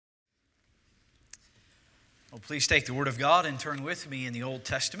Well, please take the Word of God and turn with me in the Old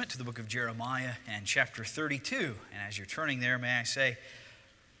Testament to the book of Jeremiah and chapter 32. And as you're turning there, may I say,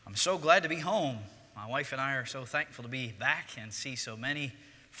 I'm so glad to be home. My wife and I are so thankful to be back and see so many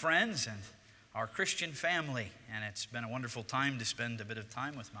friends and our Christian family. And it's been a wonderful time to spend a bit of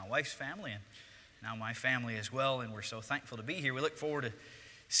time with my wife's family and now my family as well. And we're so thankful to be here. We look forward to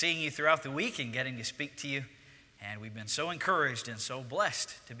seeing you throughout the week and getting to speak to you. And we've been so encouraged and so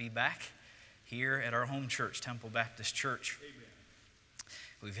blessed to be back here at our home church, Temple Baptist Church. Amen.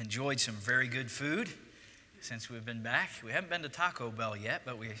 We've enjoyed some very good food since we've been back. We haven't been to Taco Bell yet,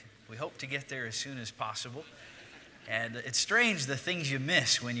 but we hope to get there as soon as possible. And it's strange the things you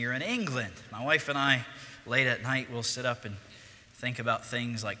miss when you're in England. My wife and I, late at night, will sit up and think about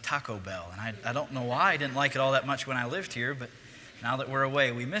things like Taco Bell. And I don't know why I didn't like it all that much when I lived here, but now that we're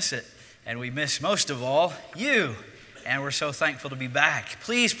away, we miss it. And we miss, most of all, you. And we're so thankful to be back.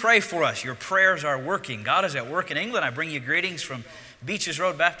 Please pray for us. Your prayers are working. God is at work in England. I bring you greetings from Beaches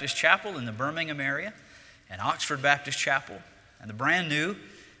Road Baptist Chapel in the Birmingham area and Oxford Baptist Chapel and the brand new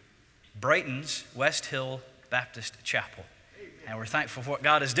Brighton's West Hill Baptist Chapel. And we're thankful for what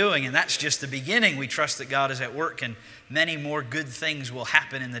God is doing, and that's just the beginning. We trust that God is at work and many more good things will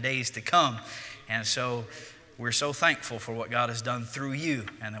happen in the days to come. And so we're so thankful for what God has done through you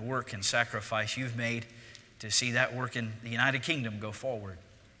and the work and sacrifice you've made to see that work in the United Kingdom go forward.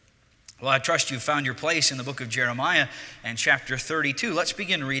 Well, I trust you've found your place in the book of Jeremiah and chapter 32. Let's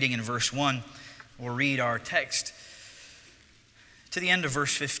begin reading in verse 1. We'll read our text to the end of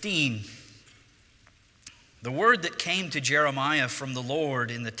verse 15. The word that came to Jeremiah from the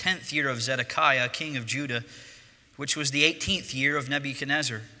Lord in the 10th year of Zedekiah, king of Judah, which was the 18th year of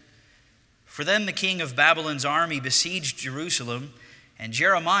Nebuchadnezzar. For then the king of Babylon's army besieged Jerusalem, and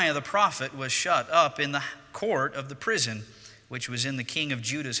Jeremiah the prophet was shut up in the court of the prison, which was in the king of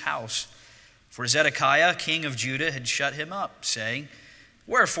Judah's house. For Zedekiah, king of Judah, had shut him up, saying,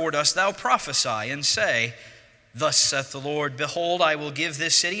 Wherefore dost thou prophesy, and say, Thus saith the Lord, Behold, I will give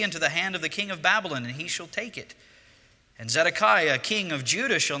this city into the hand of the king of Babylon, and he shall take it. And Zedekiah, king of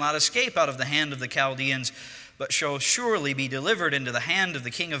Judah, shall not escape out of the hand of the Chaldeans, but shall surely be delivered into the hand of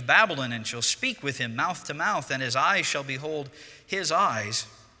the king of Babylon, and shall speak with him mouth to mouth, and his eyes shall behold his eyes.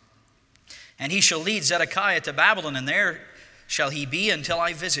 And he shall lead Zedekiah to Babylon, and there shall he be until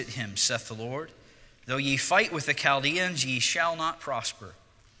I visit him, saith the Lord. Though ye fight with the Chaldeans, ye shall not prosper.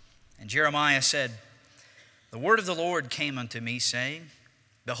 And Jeremiah said, The word of the Lord came unto me, saying,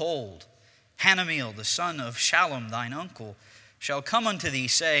 Behold, Hanameel, the son of Shallum, thine uncle, shall come unto thee,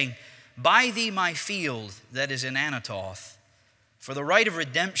 saying, Buy thee my field that is in Anathoth, for the right of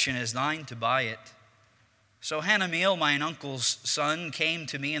redemption is thine to buy it. So Hanameel, mine uncle's son, came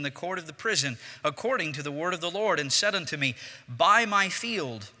to me in the court of the prison, according to the word of the Lord, and said unto me, Buy my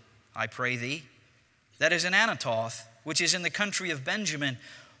field, I pray thee, that is in Anathoth, which is in the country of Benjamin,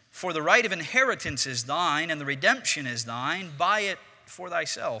 for the right of inheritance is thine, and the redemption is thine. Buy it for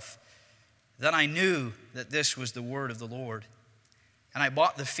thyself. Then I knew that this was the word of the Lord. And I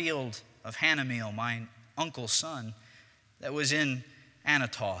bought the field of Hanameel, mine uncle's son, that was in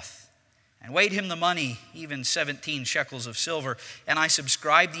Anathoth, and weighed him the money, even 17 shekels of silver. And I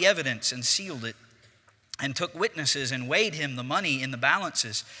subscribed the evidence and sealed it, and took witnesses and weighed him the money in the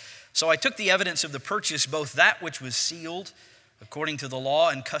balances. So I took the evidence of the purchase, both that which was sealed, according to the law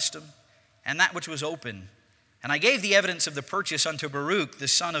and custom, and that which was open. And I gave the evidence of the purchase unto Baruch, the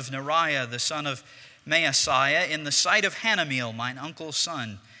son of Neriah, the son of Maaseiah, in the sight of Hanameel, mine uncle's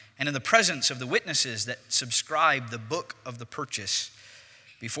son, and in the presence of the witnesses that subscribed the book of the purchase,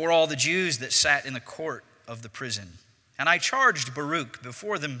 before all the Jews that sat in the court of the prison. And I charged Baruch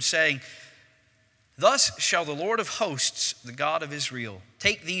before them, saying, Thus shall the Lord of hosts, the God of Israel,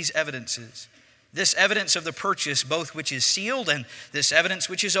 take these evidences, this evidence of the purchase, both which is sealed and this evidence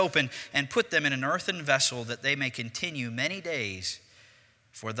which is open, and put them in an earthen vessel, that they may continue many days.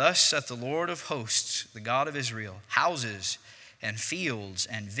 For thus saith the Lord of hosts, the God of Israel, houses and fields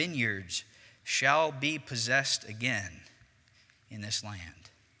and vineyards shall be possessed again in this land.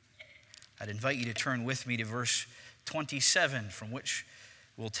 I'd invite you to turn with me to verse 27, from which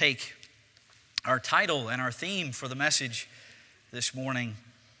we'll take our title and our theme for the message this morning.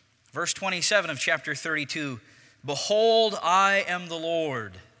 Verse 27 of chapter 32, Behold, I am the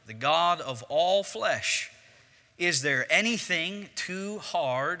Lord, the God of all flesh. Is there anything too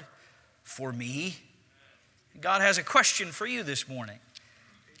hard for me? God has a question for you this morning.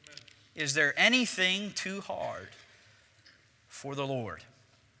 Is there anything too hard for the Lord?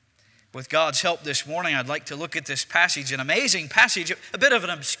 With God's help this morning, I'd like to look at this passage, an amazing passage, a bit of an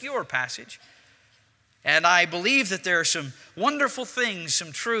obscure passage. And I believe that there are some wonderful things,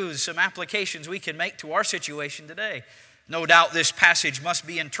 some truths, some applications we can make to our situation today. No doubt this passage must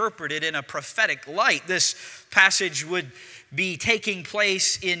be interpreted in a prophetic light. This passage would be taking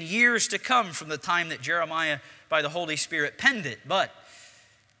place in years to come from the time that Jeremiah, by the Holy Spirit, penned it. But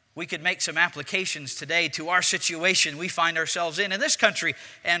we could make some applications today to our situation we find ourselves in this country.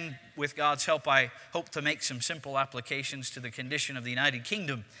 And with God's help, I hope to make some simple applications to the condition of the United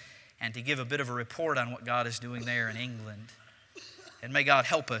Kingdom and to give a bit of a report on what God is doing there in England. And may God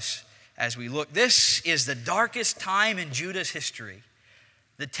help us as we look. This is the darkest time in Judah's history.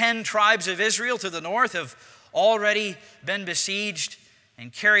 The 10 tribes of Israel to the north have already been besieged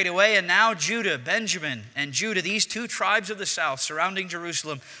and carried away. And now Judah, Benjamin and Judah, these 2 tribes of the south surrounding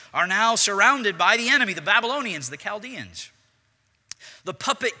Jerusalem, are now surrounded by the enemy, the Babylonians, the Chaldeans. The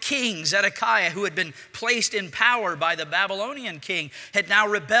puppet king Zedekiah, who had been placed in power by the Babylonian king, had now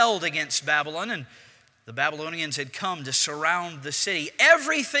rebelled against Babylon, and the Babylonians had come to surround the city.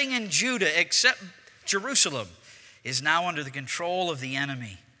 Everything in Judah except Jerusalem is now under the control of the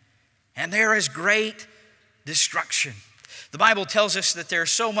enemy. And there is great destruction. The Bible tells us that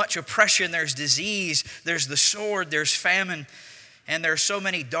there's so much oppression, there's disease, there's the sword, there's famine, and there are so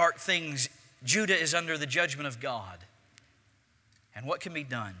many dark things. Judah is under the judgment of God. And what can be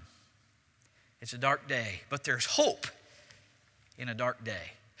done? It's a dark day, but there's hope in a dark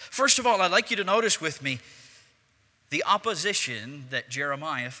day. First of all, I'd like you to notice with me the opposition that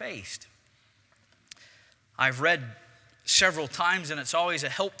Jeremiah faced. I've read several times, and it's always a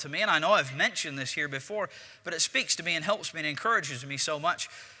help to me, and I know I've mentioned this here before, but it speaks to me and helps me and encourages me so much.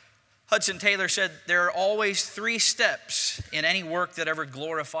 Hudson Taylor said there are always 3 steps in any work that ever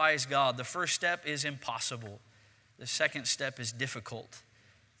glorifies God. The first step is impossible. The second step is difficult.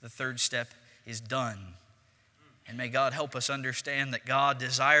 The third step is done. And may God help us understand that God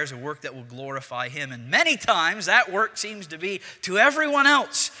desires a work that will glorify Him. And many times that work seems to be, to everyone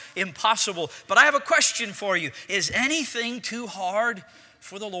else, impossible. But I have a question for you. Is anything too hard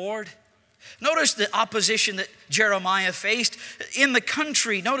for the Lord? Notice the opposition that Jeremiah faced in the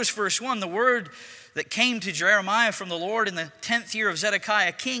country. Notice verse 1, the word that came to Jeremiah from the Lord in the 10th year of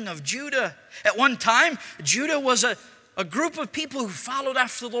Zedekiah, king of Judah. At one time, Judah was a group of people who followed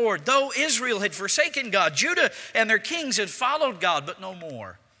after the Lord. Though Israel had forsaken God, Judah and their kings had followed God, but no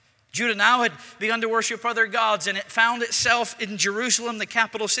more. Judah now had begun to worship other gods, and it found itself in Jerusalem, the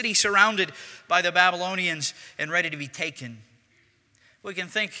capital city, surrounded by the Babylonians and ready to be taken. We can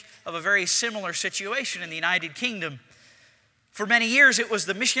think of a very similar situation in the United Kingdom. For many years, it was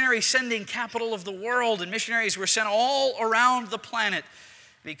the missionary sending capital of the world, and missionaries were sent all around the planet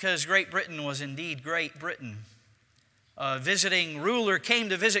because Great Britain was indeed Great Britain. A visiting ruler came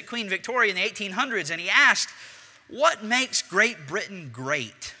to visit Queen Victoria in the 1800s, and he asked, "What makes Great Britain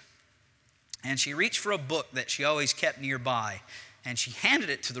great?" And she reached for a book that she always kept nearby, and she handed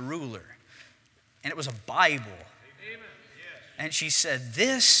it to the ruler. And it was a Bible. Amen. And she said,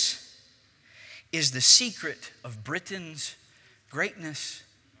 "This is the secret of Britain's greatness."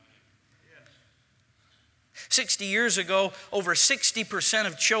 60 years ago, over 60%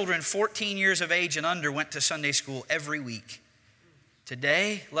 of children 14 years of age and under went to Sunday school every week.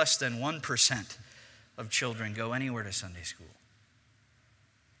 Today, less than 1% of children go anywhere to Sunday school.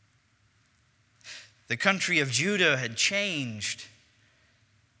 The country of Judah had changed.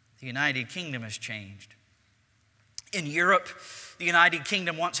 The United Kingdom has changed. In Europe, the United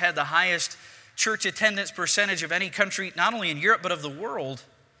Kingdom once had the highest church attendance percentage of any country, not only in Europe, but of the world.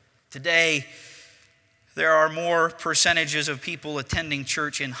 Today, there are more percentages of people attending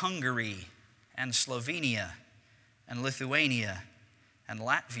church in Hungary and Slovenia and Lithuania and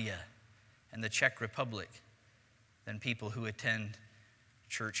Latvia and the Czech Republic than people who attend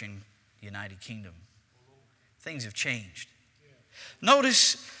church in the United Kingdom. Things have changed.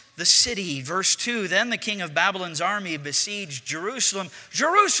 Notice the city, verse 2, then the king of Babylon's army besieged Jerusalem.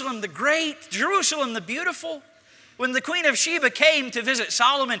 Jerusalem the great, Jerusalem the beautiful. When the queen of Sheba came to visit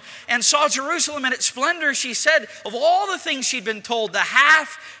Solomon and saw Jerusalem in its splendor, she said, of all the things she'd been told, the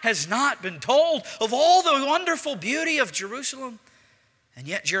half has not been told, of all the wonderful beauty of Jerusalem. And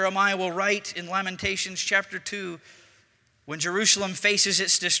yet Jeremiah will write in Lamentations chapter 2, when Jerusalem faces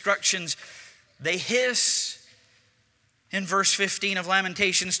its destructions, they hiss. In verse 15 of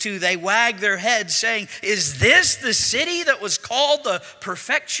Lamentations 2, they wag their heads saying, is this the city that was called the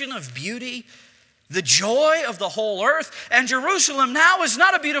perfection of beauty? The joy of the whole earth? And Jerusalem now is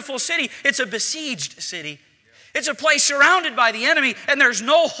not a beautiful city. It's a besieged city. It's a place surrounded by the enemy, and there's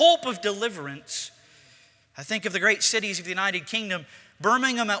no hope of deliverance. I think of the great cities of the United Kingdom.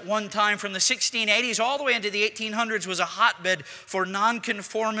 Birmingham at one time from the 1680s all the way into the 1800s was a hotbed for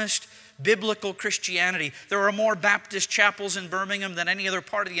nonconformist, biblical Christianity. There are more Baptist chapels in Birmingham than any other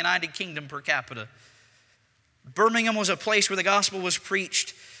part of the United Kingdom per capita. Birmingham was a place where the gospel was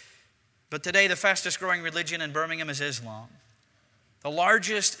preached. But today the fastest growing religion in Birmingham is Islam. The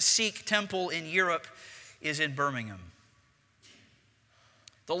largest Sikh temple in Europe is in Birmingham.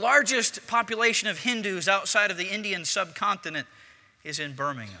 The largest population of Hindus outside of the Indian subcontinent is in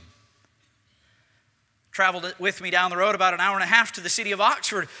Birmingham. Traveled with me down the road about an hour and a half to the city of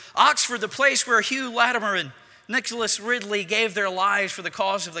Oxford. Oxford, the place where Hugh Latimer and Nicholas Ridley gave their lives for the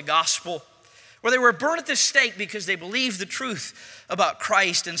cause of the gospel, where they were burned at the stake because they believed the truth about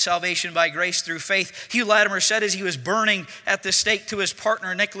Christ and salvation by grace through faith. Hugh Latimer said as he was burning at the stake to his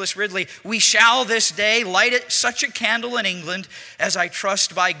partner Nicholas Ridley, "We shall this day light it such a candle in England as I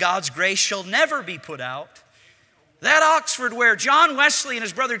trust by God's grace shall never be put out." That Oxford where John Wesley and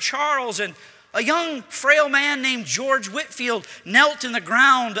his brother Charles and a young frail man named George Whitefield knelt in the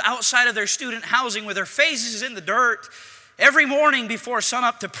ground outside of their student housing with their faces in the dirt every morning before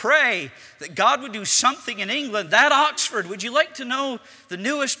sunup to pray that God would do something in England. That Oxford, would you like to know the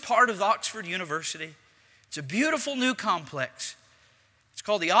newest part of Oxford University? It's a beautiful new complex. It's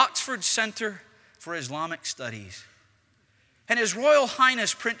called the Oxford Center for Islamic Studies. And His Royal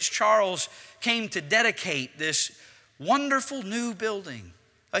Highness Prince Charles came to dedicate this wonderful new building,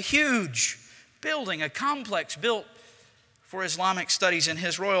 a huge building, a complex built for Islamic studies. And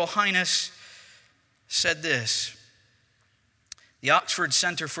His Royal Highness said this: "The Oxford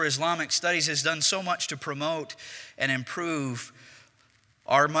Center for Islamic Studies has done so much to promote and improve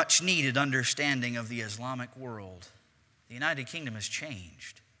our much needed understanding of the Islamic world." The United Kingdom has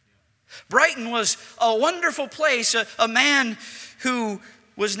changed. Brighton was a wonderful place. A man who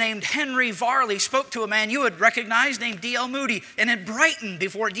was named Henry Varley spoke to a man you would recognize named D.L. Moody. And in Brighton,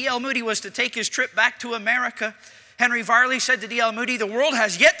 before D.L. Moody was to take his trip back to America, Henry Varley said to D.L. Moody, "The world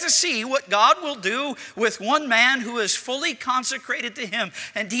has yet to see what God will do with one man who is fully consecrated to Him."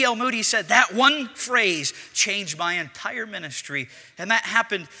 And D.L. Moody said, "That one phrase changed my entire ministry." And that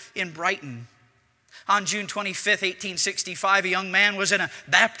happened in Brighton. On June 25th, 1865, a young man was in a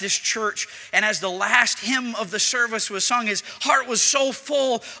Baptist church, and as the last hymn of the service was sung, his heart was so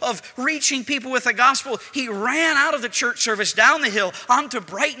full of reaching people with the gospel, he ran out of the church service down the hill onto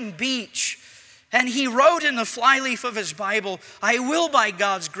Brighton Beach, and he wrote in the flyleaf of his Bible, "I will by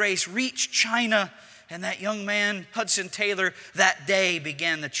God's grace reach China." And that young man, Hudson Taylor, that day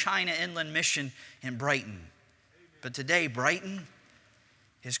began the China Inland Mission in Brighton. But today, Brighton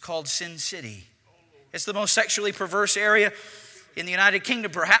is called Sin City. It's the most sexually perverse area in the United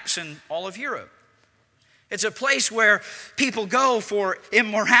Kingdom, perhaps in all of Europe. It's a place where people go for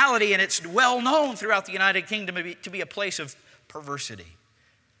immorality, and it's well known throughout the United Kingdom to be a place of perversity.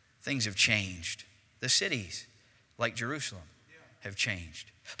 Things have changed. The cities, like Jerusalem, have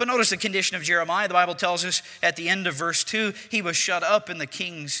changed. But notice the condition of Jeremiah. The Bible tells us at the end of verse 2, he was shut up in the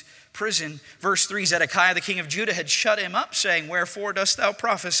king's prison. Verse 3, Zedekiah, the king of Judah, had shut him up, saying, "Wherefore dost thou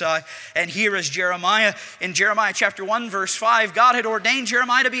prophesy?" And here is Jeremiah. In Jeremiah chapter 1, verse 5, God had ordained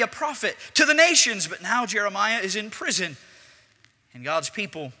Jeremiah to be a prophet to the nations, but now Jeremiah is in prison, and God's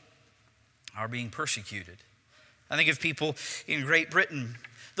people are being persecuted. I think of people in Great Britain,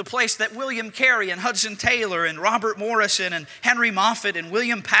 the place that William Carey and Hudson Taylor and Robert Morrison and Henry Moffat and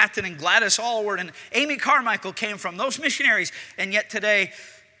William Patton and Gladys Aylward and Amy Carmichael came from, those missionaries. And yet today,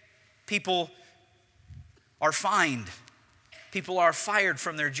 people are fined. People are fired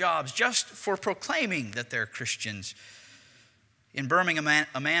from their jobs just for proclaiming that they're Christians. In Birmingham,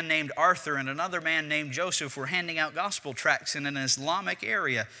 a man named Arthur and another man named Joseph were handing out gospel tracts in an Islamic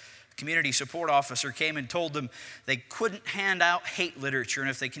area. A community support officer came and told them they couldn't hand out hate literature, and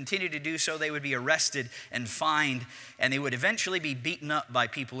if they continued to do so, they would be arrested and fined, and they would eventually be beaten up by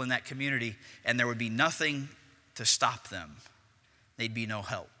people in that community, and there would be nothing to stop them. There'd be no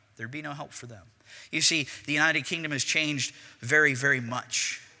help. There'd be no help for them. You see, the United Kingdom has changed very, very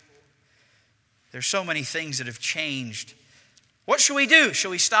much. There's so many things that have changed. What should we do?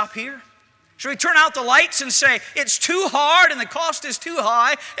 Shall we stop here? Should we turn out the lights and say, it's too hard and the cost is too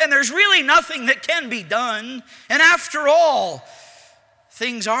high and there's really nothing that can be done? And after all,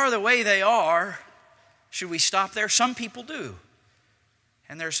 things are the way they are. Should we stop there? Some people do.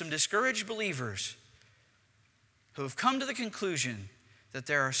 And there are some discouraged believers who have come to the conclusion that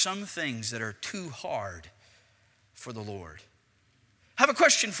there are some things that are too hard for the Lord. I have a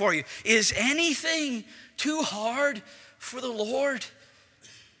question for you. Is anything too hard for the Lord?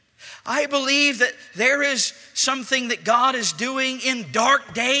 I believe that there is something that God is doing in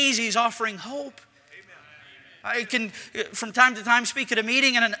dark days. He's offering hope. I can, from time to time, speak at a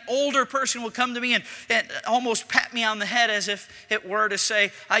meeting, and an older person will come to me and almost pat me on the head as if it were to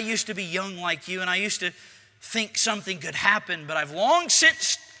say, I used to be young like you, and I used to think something could happen, but I've long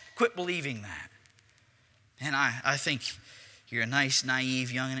since quit believing that. And I think you're a nice,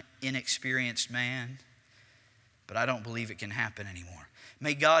 naive, young, inexperienced man, but I don't believe it can happen anymore.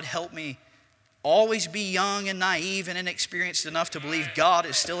 May God help me always be young and naive and inexperienced enough to believe God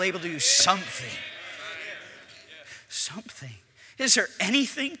is still able to do something. Something. Is there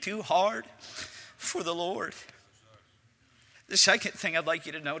anything too hard for the Lord? The second thing I'd like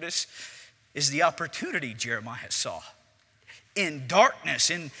you to notice is the opportunity Jeremiah saw. In darkness,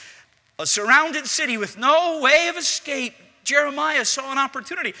 in a surrounded city with no way of escape, Jeremiah saw an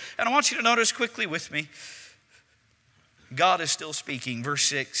opportunity. And I want you to notice quickly with me, God is still speaking. Verse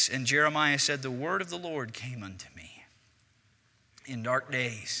 6, and Jeremiah said, the word of the Lord came unto me in dark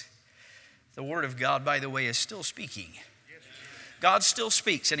days. The word of God, by the way, is still speaking. God still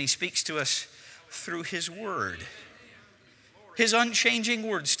speaks, and he speaks to us through his word. His unchanging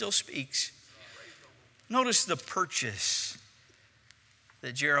word still speaks. Notice the purchase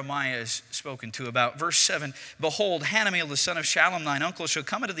that Jeremiah is spoken to about. Verse 7, behold, Hanamel, the son of Shallum, thine uncle, shall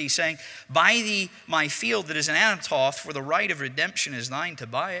come unto thee, saying, buy thee my field that is in Anathoth, for the right of redemption is thine to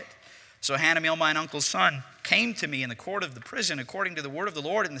buy it. So Hanamel, mine uncle's son, came to me in the court of the prison according to the word of the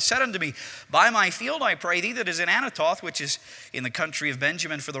Lord, and said unto me, buy my field, I pray thee, that is in Anathoth, which is in the country of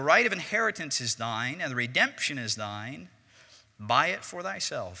Benjamin, for the right of inheritance is thine, and the redemption is thine. Buy it for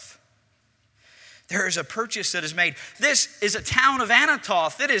thyself. There is a purchase that is made. This is a town of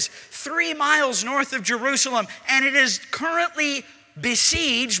Anathoth. It is 3 miles north of Jerusalem, and it is currently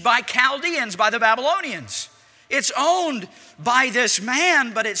besieged by Chaldeans, by the Babylonians. It's owned by this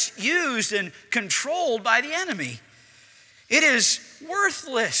man, but it's used and controlled by the enemy. It is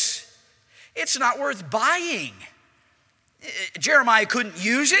worthless. It's not worth buying. Jeremiah couldn't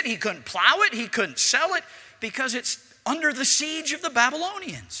use it. He couldn't plow it. He couldn't sell it because it's under the siege of the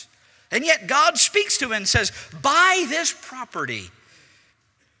Babylonians. And yet God speaks to him and says, buy this property.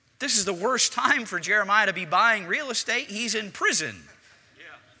 This is the worst time for Jeremiah to be buying real estate. He's in prison.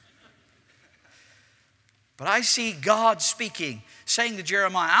 But I see God speaking, saying to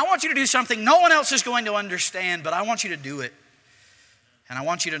Jeremiah, I want you to do something no one else is going to understand, but I want you to do it. And I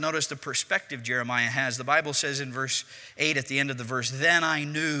want you to notice the perspective Jeremiah has. The Bible says in verse 8 at the end of the verse, then I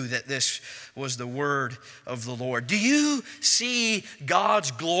knew that this was the word of the Lord. Do you see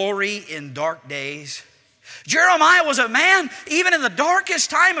God's glory in dark days? Jeremiah was a man, even in the darkest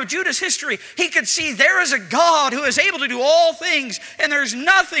time of Judah's history, he could see there is a God who is able to do all things, and there's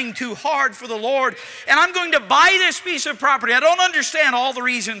nothing too hard for the Lord. And I'm going to buy this piece of property. I don't understand all the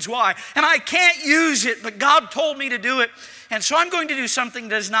reasons why, and I can't use it, but God told me to do it. And so I'm going to do something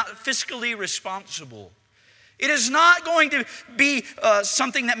that is not fiscally responsible. It is not going to be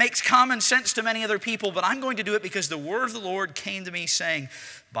something that makes common sense to many other people, but I'm going to do it because the word of the Lord came to me saying,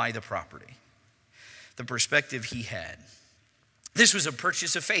 buy the property. The perspective he had. This was a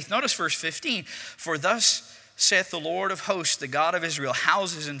purchase of faith. Notice verse 15. For thus saith the Lord of hosts, the God of Israel,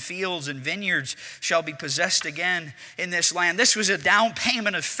 houses and fields and vineyards shall be possessed again in this land. This was a down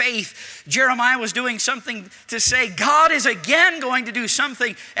payment of faith. Jeremiah was doing something to say, God is again going to do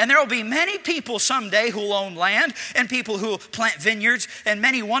something, and there will be many people someday who will own land, and people who will plant vineyards, and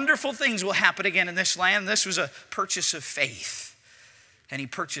many wonderful things will happen again in this land. This was a purchase of faith, and he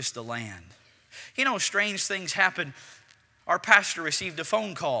purchased the land. You know, strange things happen. Our pastor received a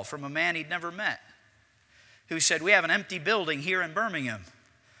phone call from a man he'd never met who said, we have an empty building here in Birmingham.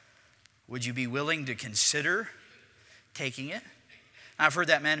 Would you be willing to consider taking it? I've heard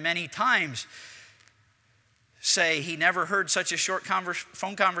that man many times say he never heard such a short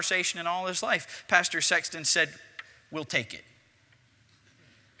phone conversation in all his life. Pastor Sexton said, we'll take it.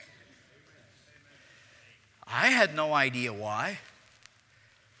 I had no idea why.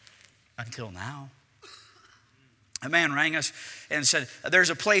 Until now. A man rang us and said, there's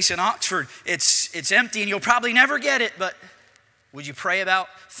a place in Oxford. It's empty and you'll probably never get it, but would you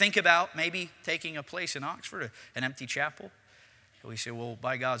think about maybe taking a place in Oxford, an empty chapel? And we said, well,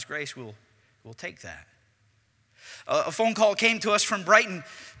 by God's grace, we'll take that. A phone call came to us from Brighton,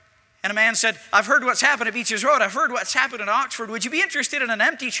 and a man said, I've heard what's happened at Beaches Road. I've heard what's happened in Oxford. Would you be interested in an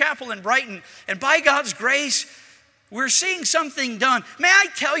empty chapel in Brighton? And by God's grace, we're seeing something done. May I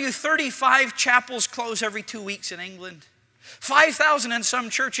tell you, 35 chapels close every 2 weeks in England. 5,000 in some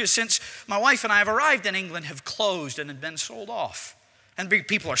churches since my wife and I have arrived in England have closed and have been sold off. And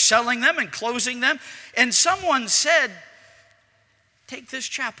people are selling them and closing them. And someone said, take this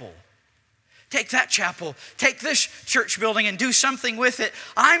chapel. take that chapel, take this church building and do something with it.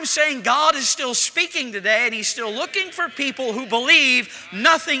 I'm saying God is still speaking today, and He's still looking for people who believe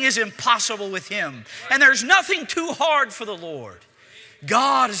nothing is impossible with Him. And there's nothing too hard for the Lord.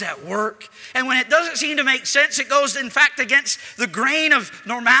 God is at work. And when it doesn't seem to make sense, it goes, in fact, against the grain of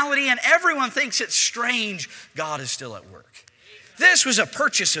normality, and everyone thinks it's strange. God is still at work. This was a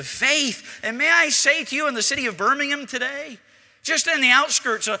purchase of faith. And may I say to you, in the city of Birmingham today, just in the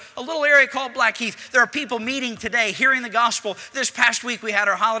outskirts, a little area called Blackheath, there are people meeting today, hearing the gospel. This past week we had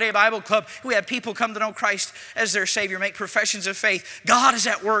our holiday Bible club. We had people come to know Christ as their Savior, make professions of faith. God is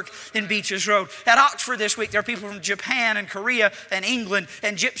at work in Beaches Road. At Oxford this week, there are people from Japan and Korea and England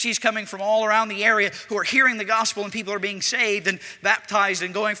and gypsies coming from all around the area who are hearing the gospel, and people are being saved and baptized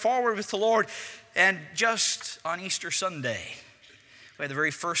and going forward with the Lord. And just on Easter Sunday, we had the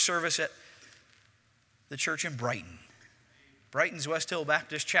very first service at the church in Brighton. Brighton's West Hill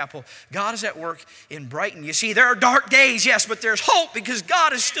Baptist Chapel. God is at work in Brighton. You see, there are dark days, yes, but there's hope because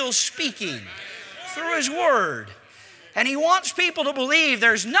God is still speaking through His Word. And He wants people to believe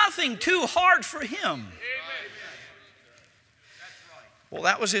there's nothing too hard for Him. Well,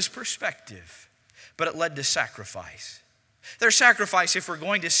 that was His perspective, but it led to sacrifice. There's sacrifice if we're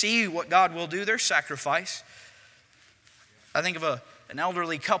going to see what God will do. There's sacrifice. I think of an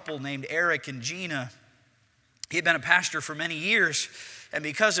elderly couple named Eric and Gina. He had been a pastor for many years, and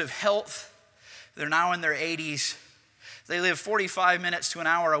because of health, they're now in their 80s. They live 45 minutes to an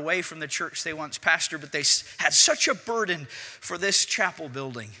hour away from the church they once pastored, but they had such a burden for this chapel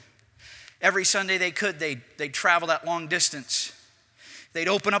building. Every Sunday they'd travel that long distance. They'd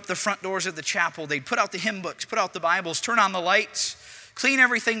open up the front doors of the chapel. They'd put out the hymn books, put out the Bibles, turn on the lights, clean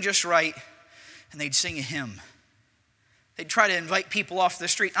everything just right, and they'd sing a hymn. They'd try to invite people off the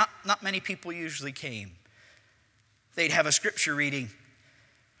street. Not many people usually came. They'd have a scripture reading.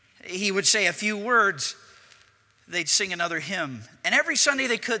 He would say a few words. They'd sing another hymn. And every Sunday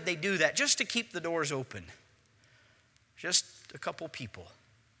they'd do that just to keep the doors open. Just a couple people.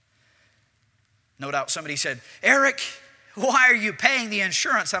 No doubt somebody said, Eric, why are you paying the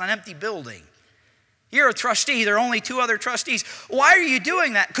insurance on an empty building? You're a trustee. There are only 2 other trustees. Why are you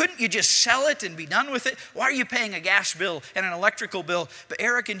doing that? Couldn't you just sell it and be done with it? Why are you paying a gas bill and an electrical bill? But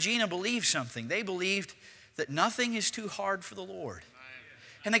Eric and Gina believed something. They believed that nothing is too hard for the Lord.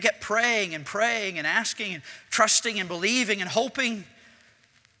 And they kept praying and praying and asking and trusting and believing and hoping.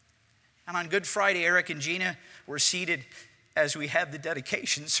 And on Good Friday, Eric and Gina were seated as we had the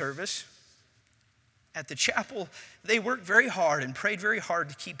dedication service at the chapel. They worked very hard and prayed very hard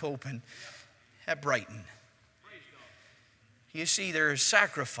to keep open at Brighton. You see, there is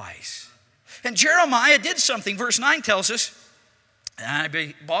sacrifice. And Jeremiah did something. Verse 9 tells us, and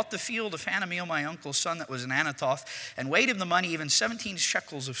I bought the field of Hanamiel, my uncle's son, that was in Anathoth, and weighed him the money, even 17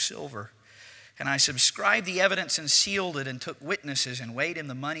 shekels of silver. And I subscribed the evidence and sealed it, and took witnesses and weighed him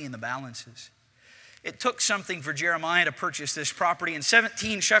the money and the balances. It took something for Jeremiah to purchase this property, and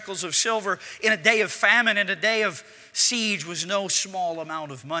 17 shekels of silver in a day of famine, in a day of siege, was no small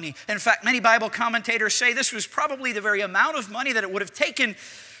amount of money. In fact, many Bible commentators say this was probably the very amount of money that it would have taken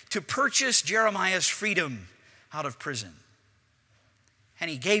to purchase Jeremiah's freedom out of prison. And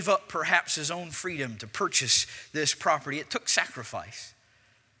he gave up perhaps his own freedom to purchase this property. It took sacrifice.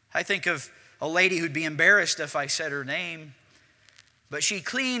 I think of a lady who'd be embarrassed if I said her name, but she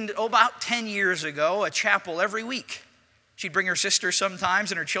cleaned, about 10 years ago, a chapel every week. She'd bring her sister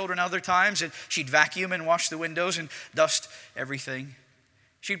sometimes and her children other times, and she'd vacuum and wash the windows and dust everything.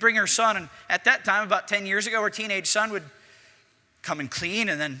 She'd bring her son, and at that time, about 10 years ago, her teenage son would come and clean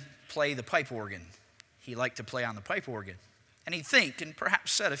and then play the pipe organ. He liked to play on the pipe organ. And he'd think, and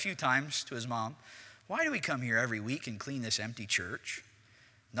perhaps said a few times to his mom, why do we come here every week and clean this empty church?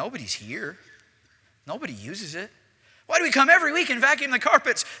 Nobody's here. Nobody uses it. Why do we come every week and vacuum the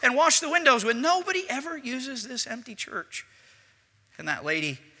carpets and wash the windows when nobody ever uses this empty church? And that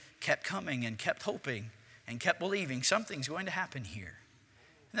lady kept coming and kept hoping and kept believing something's going to happen here.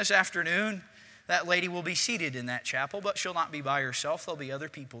 And this afternoon, that lady will be seated in that chapel, but she'll not be by herself. There'll be other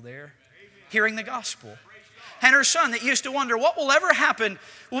people there hearing the gospel. And her son that used to wonder what will ever happen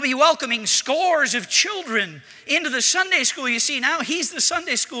will be welcoming scores of children into the Sunday school. You see, now he's the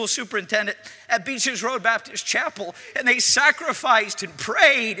Sunday school superintendent at Beaches Road Baptist Chapel. And they sacrificed and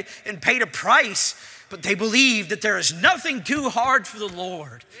prayed and paid a price. But they believed that there is nothing too hard for the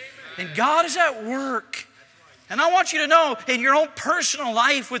Lord. And God is at work. And I want you to know in your own personal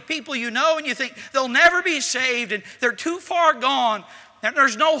life with people you know and you think they'll never be saved and they're too far gone, and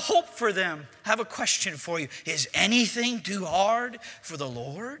there's no hope for them. I have a question for you. Is anything too hard for the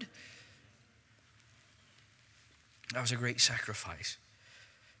Lord? That was a great sacrifice.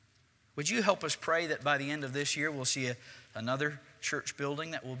 Would you help us pray that by the end of this year we'll see another church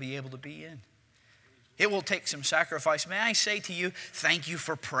building that we'll be able to be in? It will take some sacrifice. May I say to you, thank you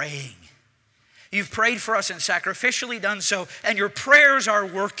for praying. You've prayed for us and sacrificially done so, and your prayers are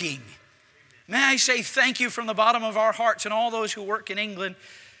working. May I say thank you from the bottom of our hearts and all those who work in England.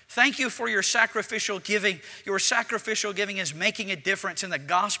 Thank you for your sacrificial giving. Your sacrificial giving is making a difference, and the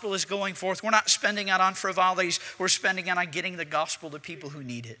gospel is going forth. We're not spending it on frivolities. We're spending it on getting the gospel to people who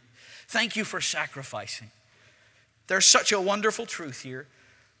need it. Thank you for sacrificing. There's such a wonderful truth here.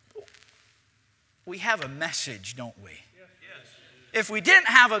 We have a message, don't we? If we didn't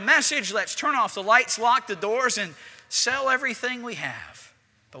have a message, let's turn off the lights, lock the doors, and sell everything we have.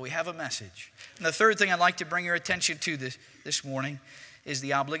 But we have a message. And the third thing I'd like to bring your attention to this morning is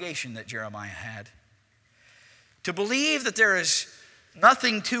the obligation that Jeremiah had. To believe that there is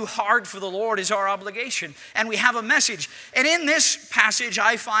nothing too hard for the Lord is our obligation. And we have a message. And in this passage,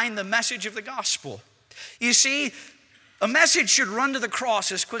 I find the message of the gospel. You see, a message should run to the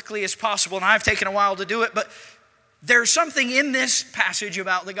cross as quickly as possible. And I've taken a while to do it, but there's something in this passage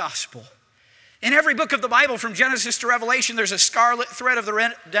about the gospel. In every book of the Bible, from Genesis to Revelation, there's a scarlet thread of the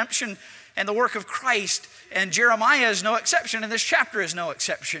redemption and the work of Christ. And Jeremiah is no exception, and this chapter is no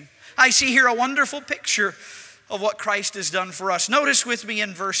exception. I see here a wonderful picture of what Christ has done for us. Notice with me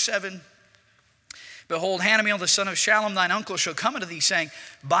in verse 7. Behold, Hananiah the son of Shallum, thine uncle, shall come unto thee, saying,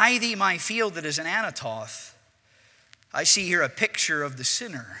 buy thee my field that is in Anathoth. I see here a picture of the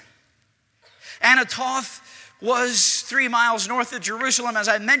sinner. Anathoth was 3 miles north of Jerusalem. As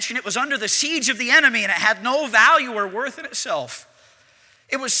I mentioned, it was under the siege of the enemy, and it had no value or worth in itself.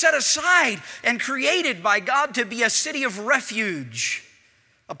 It was set aside and created by God to be a city of refuge,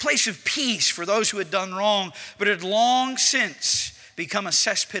 a place of peace for those who had done wrong, but it had long since become a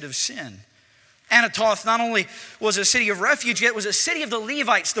cesspit of sin. Anathoth not only was a city of refuge, it was a city of the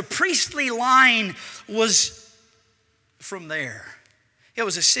Levites. The priestly line was from there. It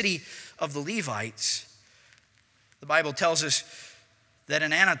was a city of the Levites. The Bible tells us that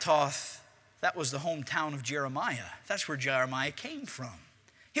in Anathoth, that was the hometown of Jeremiah. That's where Jeremiah came from.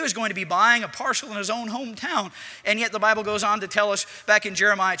 He was going to be buying a parcel in his own hometown. And yet the Bible goes on to tell us back in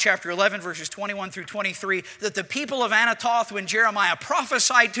Jeremiah chapter 11, verses 21 through 23, that the people of Anathoth, when Jeremiah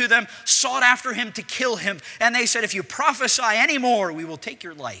prophesied to them, sought after him to kill him. And they said, if you prophesy anymore, we will take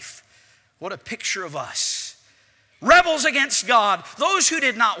your life. What a picture of us. Rebels against God, those who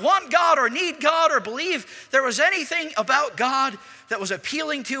did not want God or need God or believe there was anything about God that was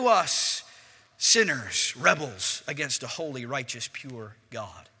appealing to us. Sinners, rebels against a holy, righteous, pure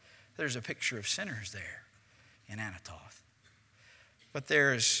God. There's a picture of sinners there in Anathoth. But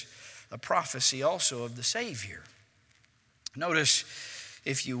there's a prophecy also of the Savior. Notice,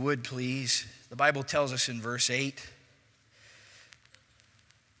 if you would please, the Bible tells us in verse 8,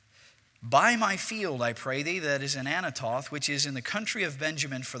 buy my field, I pray thee, that is in Anathoth, which is in the country of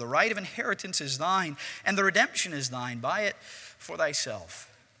Benjamin, for the right of inheritance is thine, and the redemption is thine. Buy it for thyself.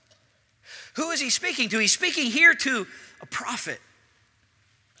 Who is he speaking to? He's speaking here to a prophet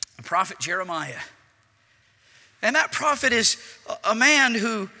Jeremiah. And that prophet is a man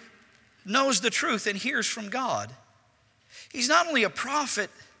who knows the truth and hears from God. He's not only a prophet,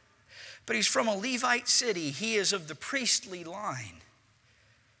 but he's from a Levite city. He is of the priestly line.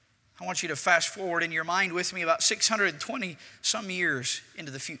 I want you to fast forward in your mind with me about 620 some years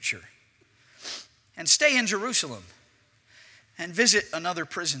into the future and stay in Jerusalem and visit another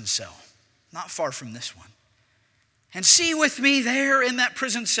prison cell, not far from this one. And see with me there in that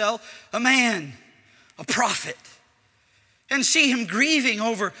prison cell a man, a prophet, and see him grieving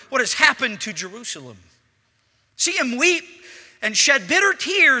over what has happened to Jerusalem. See him weep and shed bitter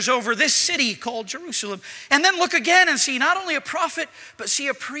tears over this city called Jerusalem. And then look again and see not only a prophet, but see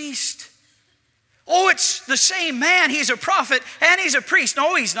a priest. Oh, it's the same man. He's a prophet and he's a priest.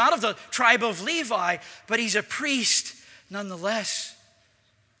 No, he's not of the tribe of Levi, but he's a priest nonetheless.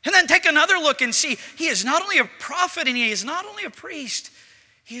 And then take another look and see he is not only a prophet and he is not only a priest,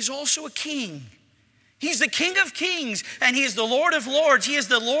 he is also a king. He's the King of Kings, and he is the Lord of Lords. He is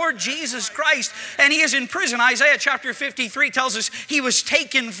the Lord Jesus Christ, and he is in prison. Isaiah chapter 53 tells us he was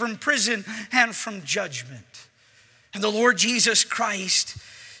taken from prison and from judgment. And the Lord Jesus Christ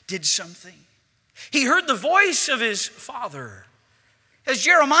did something. He heard the voice of his Father. As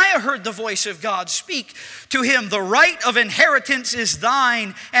Jeremiah heard the voice of God speak to him, the right of inheritance is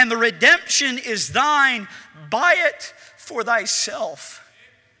thine, and the redemption is thine. Buy it for thyself.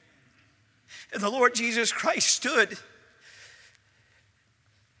 And the Lord Jesus Christ stood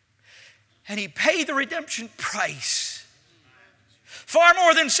and he paid the redemption price Far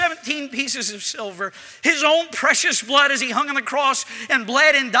more than 17 pieces of silver. His own precious blood as he hung on the cross and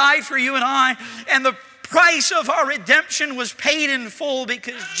bled and died for you and I. And the price of our redemption was paid in full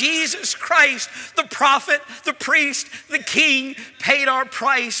because Jesus Christ, the prophet, the priest, the king, paid our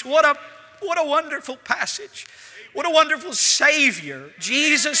price. What a wonderful passage. What a wonderful Savior.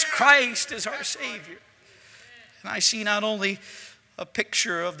 Jesus Christ is our Savior. And I see not only a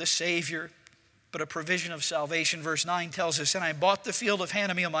picture of the Savior, but a provision of salvation. Verse 9 tells us, and I bought the field of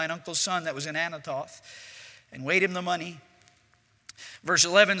Hanamiel, mine uncle's son, that was in Anathoth, and weighed him the money. Verse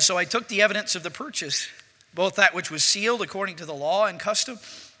 11, so I took the evidence of the purchase, both that which was sealed according to the law and custom,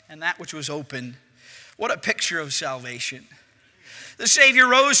 and that which was open. What a picture of salvation. The Savior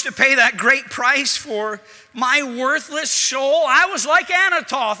rose to pay that great price for my worthless soul. I was like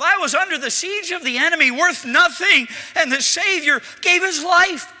Anathoth. I was under the siege of the enemy, worth nothing. And the Savior gave his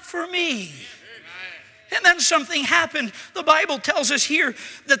life for me. And then something happened. The Bible tells us here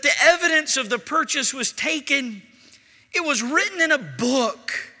that the evidence of the purchase was taken. It was written in a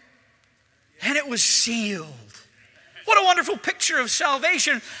book. And it was sealed. What a wonderful picture of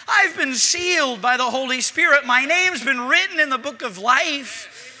salvation. I've been sealed by the Holy Spirit. My name's been written in the book of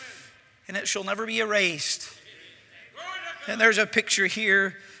life. And it shall never be erased. And there's a picture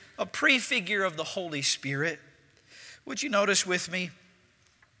here, a prefigure of the Holy Spirit. Would you notice with me?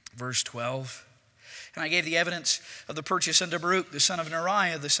 Verse 12. And I gave the evidence of the purchase unto Baruch, the son of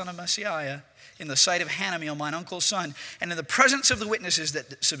Neriah, the son of Messiah, in the sight of Hanamiel, mine uncle's son, and in the presence of the witnesses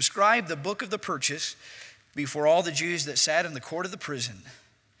that subscribed the book of the purchase before all the Jews that sat in the court of the prison.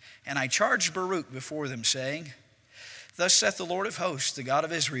 And I charged Baruch before them, saying, thus saith the Lord of hosts, the God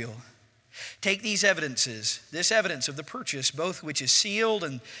of Israel, take these evidences, this evidence of the purchase, both which is sealed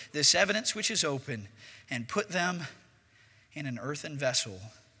and this evidence which is open, and put them in an earthen vessel,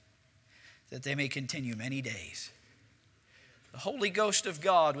 that they may continue many days. The Holy Ghost of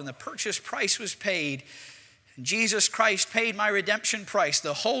God, when the purchase price was paid, and Jesus Christ paid my redemption price,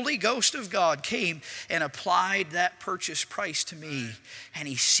 the Holy Ghost of God came and applied that purchase price to me, and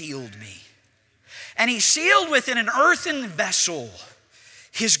he sealed me. And he sealed within an earthen vessel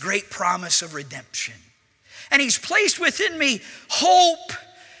his great promise of redemption. And he's placed within me hope,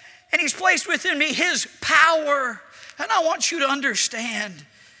 and he's placed within me his power. And I want you to understand,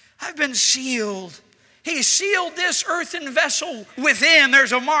 I've been sealed. He sealed this earthen vessel within.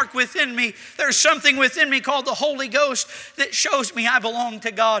 There's a mark within me. There's something within me called the Holy Ghost that shows me I belong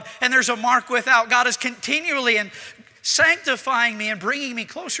to God. And there's a mark without. God is continually sanctifying me and bringing me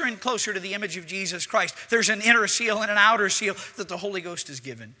closer and closer to the image of Jesus Christ. There's an inner seal and an outer seal that the Holy Ghost has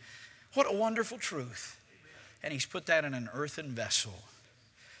given. What a wonderful truth. And he's put that in an earthen vessel.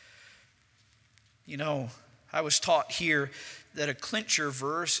 You know, I was taught here that a clincher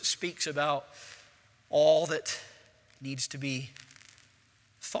verse speaks about all that needs to be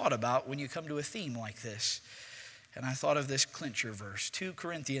thought about when you come to a theme like this. And I thought of this clincher verse, 2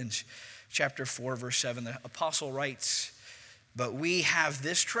 Corinthians chapter 4, verse 7. The apostle writes, but we have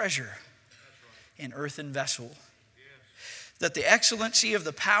this treasure in earthen vessel, that the excellency of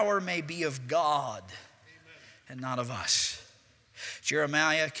the power may be of God and not of us.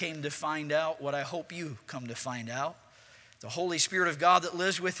 Jeremiah came to find out what I hope you come to find out. The Holy Spirit of God that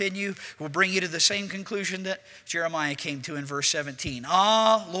lives within you will bring you to the same conclusion that Jeremiah came to in verse 17.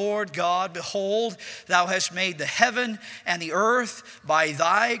 Ah, Lord God, behold, thou hast made the heaven and the earth by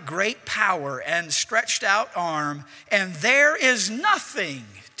thy great power and stretched out arm, and there is nothing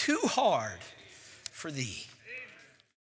too hard for thee.